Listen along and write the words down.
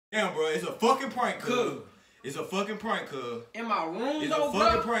Damn, bro, it's a fucking prank, cuz. It's a fucking prank, cuz. In my room, it's though, a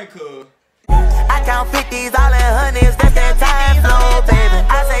fucking prank, cuz. I count 50s all in hundreds, that's that time flow, baby.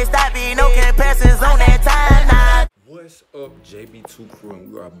 I say stop me, no comparisons on that time now. What's up, JB2 Crew,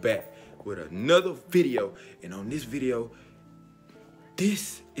 and we are back with another video. And on this video,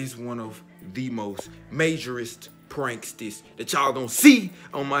 this is one of the most majorest pranks that y'all gonna see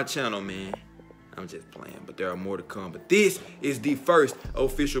on my channel, man. I'm just playing, but there are more to come. But this is the first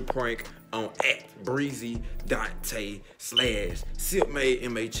official prank on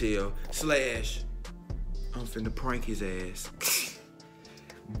 @breezy.tay/SilkMadeMHL/ I'm finna prank his ass.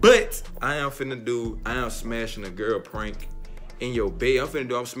 But I am smashing a girl prank in your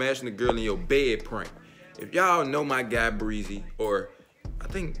bed. I'm smashing a girl in your bed prank. If y'all know my guy Breezy, or I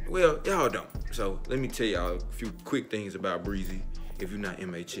think, well, y'all don't. So let me tell y'all a few quick things about Breezy if you're not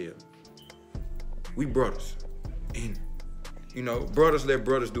MHL. We brothers, and you know, brothers let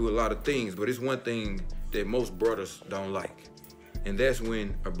brothers do a lot of things, but it's one thing that most brothers don't like, and that's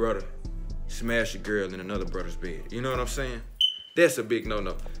when a brother smash a girl in another brother's bed. You know what I'm saying? That's a big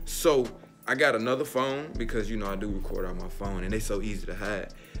no-no. So I got another phone because, you know, I do record on my phone and they so easy to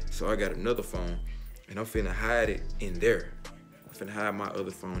hide. So I got another phone and I'm finna hide it in there. I'm finna hide my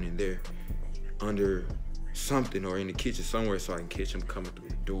other phone in there under something or in the kitchen somewhere so I can catch him coming through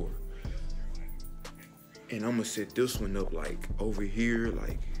the door. And I'm gonna set this one up like over here,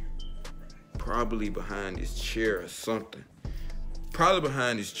 like probably behind this chair or something. Probably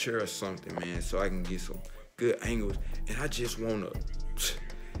behind this chair or something, man, so I can get some good angles. And I just wanna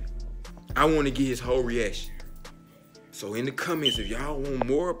get his whole reaction. So in the comments, if y'all want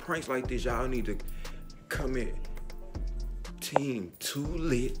more pranks like this, y'all need to comment Team 2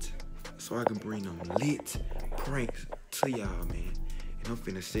 Lit so I can bring them lit pranks to y'all, man. And I'm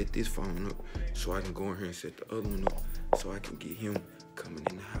finna set this phone up so I can go in here and set the other one up so I can get him coming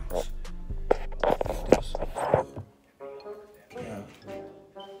in the house. Yeah.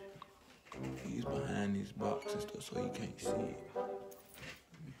 He's behind this box and stuff so he can't see it.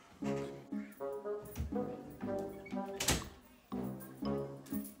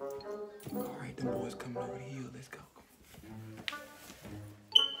 All right, the boys coming over the hill. Let's go.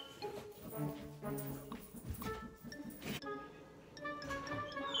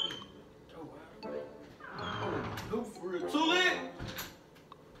 Who for real? Too lit?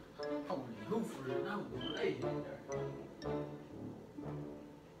 Oh, who for real? No, hey.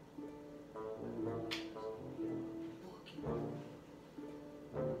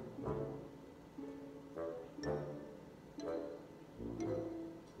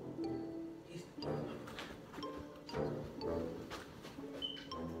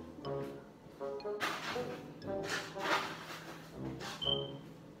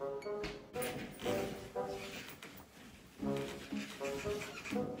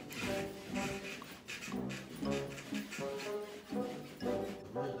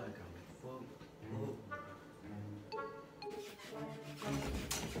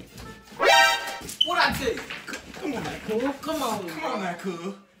 What I tell you? Come on, that cool. Come on, that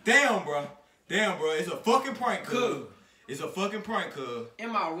cool. Damn, bro. It's a fucking prank, cuz. It's a fucking prank, cuz.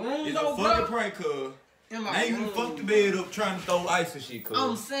 In my room, it's though, a fucking prank, cuz. In my room. Now you fucked the bed up trying to throw ice and shit, cuz.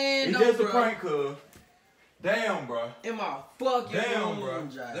 I'm saying, it's though, just bro. a prank, cuz. Damn, bro. In my fucking room, bro.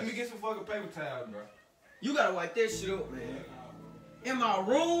 Josh. Let me get some fucking paper towels, bro. You gotta wipe that shit up, man. In my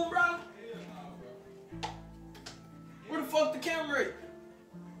room, bro? Where the fuck the camera is?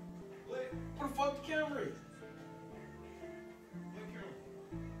 Where the fuck the camera is?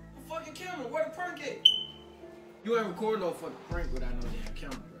 The fucking camera, where the prank at? You ain't recording no fucking prank without no damn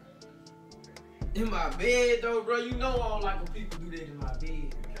camera, bro. In my bed, though, bro. You know I don't like when people do that in my bed. The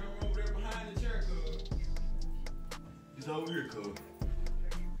camera over there behind the chair, cuz. It's over here, cuz.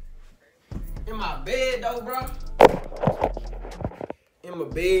 In my bed, though, bro. In my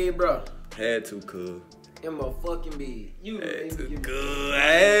bed, bro. Had to, cuz. In my fucking bed. You Had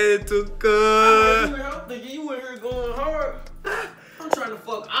to, cuz. I'm thinking you in here going hard. I'm trying to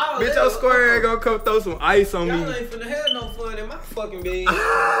fuck all Bitch, your square ain't gonna come throw some ice on me. Y'all ain't finna have no fun in my fucking bed.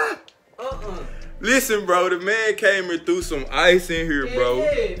 Listen, bro, the man came and threw some ice in here, bro.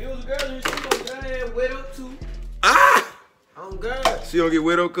 Yeah, if it was a girl in here, she gonna get her head wet up too. Oh, God. She don't get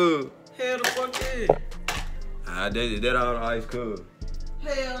wet up, cuz. Hell the fuck yeah. That all the ice, cuz.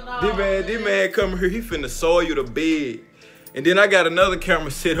 Hell no. This man come here, he finna soil the bed. And then I got another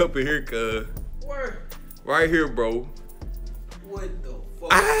camera set up in here, cuz. Where? Right here, bro. What the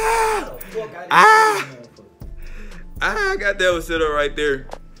fuck? I got that one set up right there.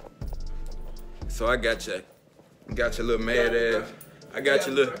 So I got your little mad ass. I got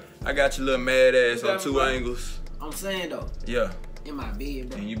your little mad ass on two angles. I'm saying though. Yeah. In my bed,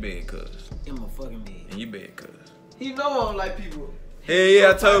 bro. In your bed, cuz. In my fucking bed. In your bed, cuz. He know I don't like people. Hell yeah,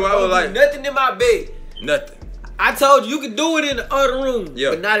 I told him I was like nothing in my bed. nothing. I told you can do it in the other room, Yeah.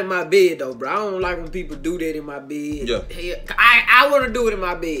 but not in my bed though, bro. I don't like when people do that in my bed. Yeah. I want to do it in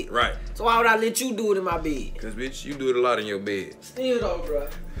my bed. Right. So why would I let you do it in my bed? Cause bitch, you do it a lot in your bed. Still though, bro.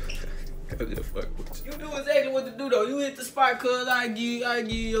 Cause you fuck with you. You do exactly what to do though. You hit the spot, cuz I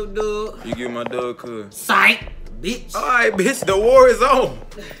give you your dog. You give my dog, cuz. Psych, bitch. All right, bitch. The war is on.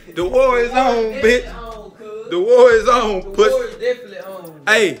 The war is on, bitch. The The war is on. war is definitely on.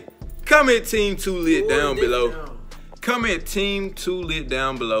 Hey, comment Team 2 Lit The war down is below. definitely on. Comment Team 2 Lit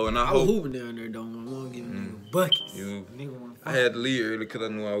down below, and I I was hope hooping down there though. I want to give nigga buckets. you. Nigga want to I had to leave early because I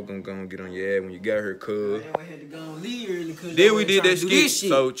knew I was gonna go and get on your ass when you got her, cuz. I had to go and leave early because Then we did that skit.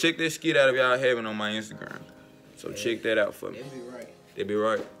 So check that skit out if y'all haven't on my Instagram. So check that out for me. That'd be right. They be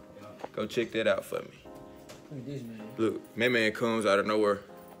right. Go check that out for me. Look at this man. Look, man comes out of nowhere.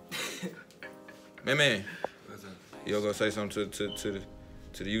 Man, you gonna say something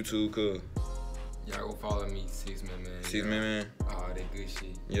to the YouTube, cuz? Y'all go follow me, 6 Man. 6 Man. Oh, that good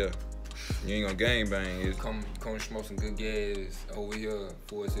shit. Yeah. You ain't gonna gang bang, is Come smoke some good gas over here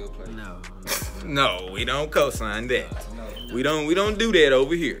for us play. No. No, we don't co-sign that. No. We don't do that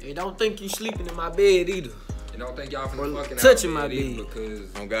over here. Hey, don't think you sleeping in my bed either. And don't think y'all Or finna fucking touching out my either, bed. because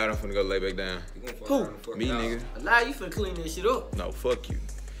Oh God, I'm finna go lay back down. we gonna fuck Who? around and fuck Me, it out. nigga. Now you finna clean that shit up. No, fuck you.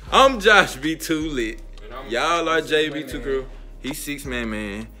 I'm Josh B2 Lit. And I'm- Y'all are 6 JB2 Man. girl. He's 6 Man.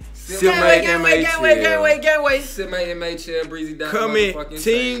 Wait. Sit my inmate chair, breezy down. Comment motherfucking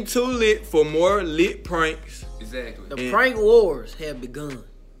Team say. 2 Lit for more lit pranks. Exactly. The And- prank wars have begun.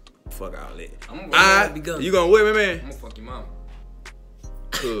 Fuck all that. I'm gonna begun. You gonna whip me, man? I'm gonna fuck your mom.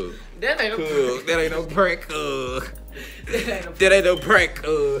 Cool. That ain't Cool. That ain't no prank. That ain't That ain't no prank.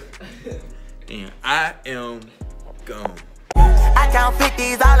 And I am gone. I count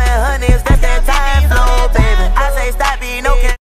 50s all in